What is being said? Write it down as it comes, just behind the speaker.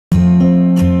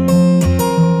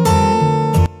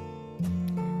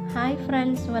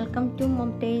Friends, welcome to mom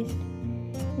taste.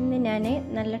 ഇന്ന് ഞാൻ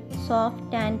നല്ല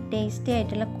സോഫ്റ്റ് ആൻഡ് ടേസ്റ്റി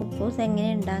ആയിട്ടുള്ള കുബൂസ് എങ്ങനെ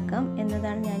ഉണ്ടാക്കാം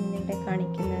എന്നതാണ് ഞാൻ ഇന്നിവിടെ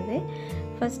കാണിക്കുന്നത്.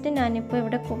 ഫസ്റ്റ് ഞാനിപ്പോൾ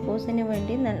ഇവിടെ കുബൂസിന്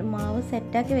വേണ്ടി മാവ്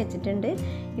സെറ്റാക്കി വെച്ചിട്ടുണ്ട്.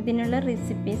 ഇതിനുള്ള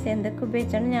റെസിപ്പീസ് എന്തൊക്കെ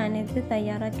ഉപയോഗിച്ചാണ് ഞാനിത്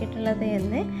തയ്യാറാക്കിയിട്ടുള്ളത്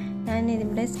എന്ന് ഞാൻ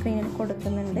ഇതിവിടെ സ്ക്രീനിൽ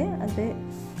കൊടുക്കുന്നുണ്ട്, അത്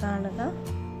കാണുക.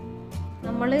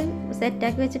 നമ്മൾ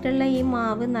സെറ്റാക്കി വെച്ചിട്ടുള്ള ഈ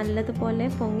മാവ് നല്ലതുപോലെ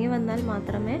പൊങ്ങി വന്നാൽ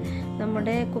മാത്രമേ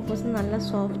നമ്മുടെ കുബൂസ് നല്ല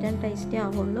സോഫ്റ്റ് ആൻഡ് ടേസ്റ്റി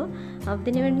ആവുള്ളൂ.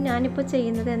 അതിന് വേണ്ടി ഞാനിപ്പോൾ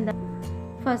ചെയ്യുന്നത് എന്താ,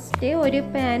 ഫസ്റ്റ് ഒരു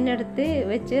പാൻ എടുത്ത്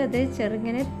വെച്ച് അത്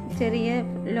ചെറിയ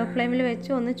ലോ ഫ്ലെയിമിൽ വെച്ച്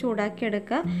ഒന്ന് ചൂടാക്കി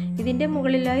എടുക്കുക. ഇതിൻ്റെ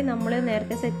മുകളിലായി നമ്മൾ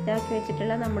നേരത്തെ സെറ്റാക്കി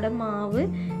വെച്ചിട്ടുള്ള നമ്മുടെ മാവ്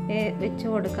വെച്ച്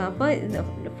കൊടുക്കുക. അപ്പോൾ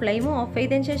ഫ്ലെയിം ഓഫ്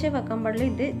ചെയ്തതിന് ശേഷം വെക്കാൻ പാടില്ല.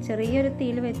 ഇത് ചെറിയൊരു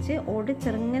തീയിൽ വെച്ച്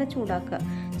ചെറുങ്ങനെ ചൂടാക്കുക.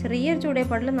 ചെറിയൊരു ചൂടേ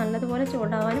പാടില്ല, നല്ലതുപോലെ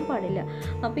ചൂടാവാനും പാടില്ല.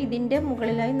 അപ്പോൾ ഇതിൻ്റെ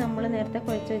മുകളിലായി നമ്മൾ നേരത്തെ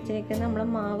കുഴച്ച് വെച്ചിരിക്കുന്ന നമ്മളെ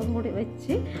മാവും കൂടി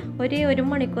വെച്ച് ഒരു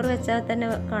മണിക്കൂർ വെച്ചാൽ തന്നെ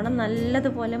കാണാം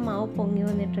നല്ലതുപോലെ മാവ് പൊങ്ങി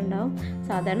വന്നിട്ടുണ്ടാവും.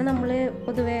 സാധാരണ നമ്മൾ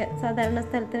പൊതുവെ സാധാരണ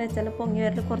സ്ഥലത്ത് വെച്ചാൽ പൊങ്ങി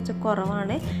വരൽ കുറച്ച്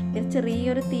കുറവാണ്. ഇത്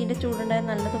ചെറിയൊരു തീൻ്റെ ചൂടുണ്ടായാൽ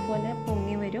നല്ലതുപോലെ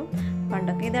പൊങ്ങി വരും.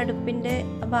 പണ്ടൊക്കെ ഇത് അടുപ്പിൻ്റെ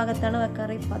ഭാഗത്താണ്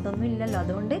വെക്കാറ്, ഇപ്പം അതൊന്നും ഇല്ലല്ലോ.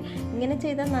 അതുകൊണ്ട് ഇങ്ങനെ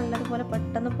ചെയ്താൽ നല്ലതുപോലെ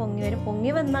പെട്ടെന്ന് പൊങ്ങി വരും.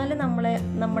 പൊങ്ങി വന്നാൽ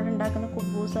നമ്മൾ ഉണ്ടാക്കുന്ന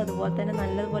കുബൂസ് അതുപോലെ തന്നെ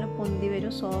നല്ലതുപോലെ പൊന്തി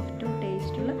വരും. സോഫ്റ്റും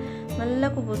ടേസ്റ്റുള്ള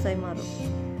നല്ല കുബൂസായി മാറും.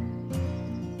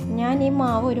 ഞാൻ ഈ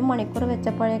മാവ് ഒരു മണിക്കൂർ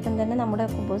വെച്ചപ്പോഴേക്കും തന്നെ നമ്മുടെ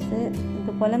കുബൂസ്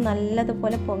ഇതുപോലെ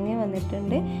നല്ലതുപോലെ പൊങ്ങി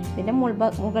വന്നിട്ടുണ്ട്. ഇതിൻ്റെ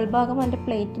മുകൾ ഭാഗം എൻ്റെ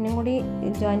പ്ലേറ്റിനും കൂടി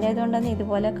ജോയിൻ്റ് ആയതുകൊണ്ടാണ്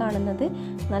ഇതുപോലെ കാണുന്നത്.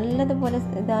 നല്ലതുപോലെ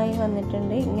ഇതായി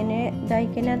വന്നിട്ടുണ്ട്. ഇങ്ങനെ ഇതായി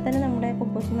കഴിഞ്ഞാൽ തന്നെ നമ്മുടെ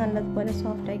കുബൂസ് നല്ലതുപോലെ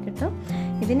സോഫ്റ്റായി കിട്ടും.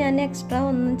 ഇത് ഞാൻ എക്സ്ട്രാ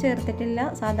ഒന്നും ചേർത്തിട്ടില്ല.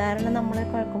 സാധാരണ നമ്മൾ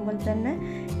കുഴക്കുമ്പോൾ തന്നെ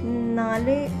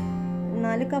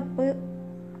 4 കപ്പ്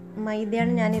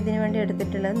മൈദയാണ് ഞാൻ ഇതിന് വേണ്ടി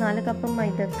എടുത്തിട്ടുള്ളത്. 4 കപ്പ്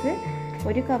മൈദക്ക്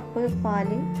 1 കപ്പ്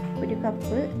പാല്, 1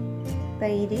 കപ്പ്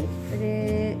തൈര്,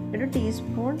 ഒരു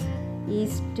ടീസ്പൂൺ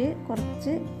ഈസ്റ്റ്,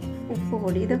 കുറച്ച് ഉപ്പ്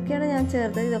പൊടി, ഇതൊക്കെയാണ് ഞാൻ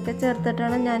ചേർത്തത്. ഇതൊക്കെ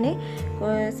ചേർത്തിട്ടാണ് ഞാൻ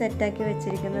സെറ്റാക്കി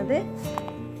വെച്ചിരിക്കുന്നത്.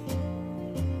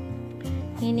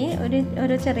 ഇനി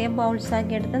ഒരു ചെറിയ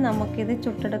ബൗൾസാക്കി എടുത്ത് നമുക്കിത്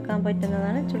ചുട്ടെടുക്കാൻ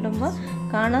പറ്റുന്നതാണ്. ചുടുമ്പോൾ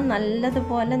കാണാം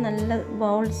നല്ലതുപോലെ നല്ല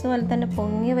ബൗൾസ് പോലെ തന്നെ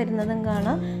പൊങ്ങി വരുന്നതും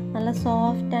കാണാം. നല്ല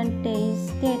സോഫ്റ്റ് ആൻഡ്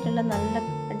ടേസ്റ്റി ആയിട്ടുള്ള നല്ല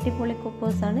അടിപൊളി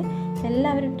കുബൂസാണ്.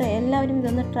 എല്ലാവരും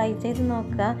ഇതൊന്ന് ട്രൈ ചെയ്ത്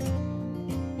നോക്കുക.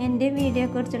 എൻ്റെ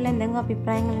വീഡിയോയെക്കുറിച്ചുള്ള എന്തെങ്കിലും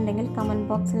അഭിപ്രായങ്ങളുണ്ടെങ്കിൽ കമൻറ്റ്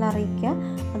ബോക്സിൽ അറിയിക്കുക.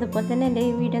 അതുപോലെ തന്നെ എൻ്റെ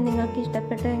ഈ വീഡിയോ നിങ്ങൾക്ക്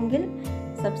ഇഷ്ടപ്പെട്ടുവെങ്കിൽ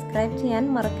സബ്സ്ക്രൈബ് ചെയ്യാൻ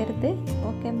മറക്കരുത്.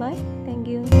 Okay, by,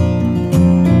 thank you.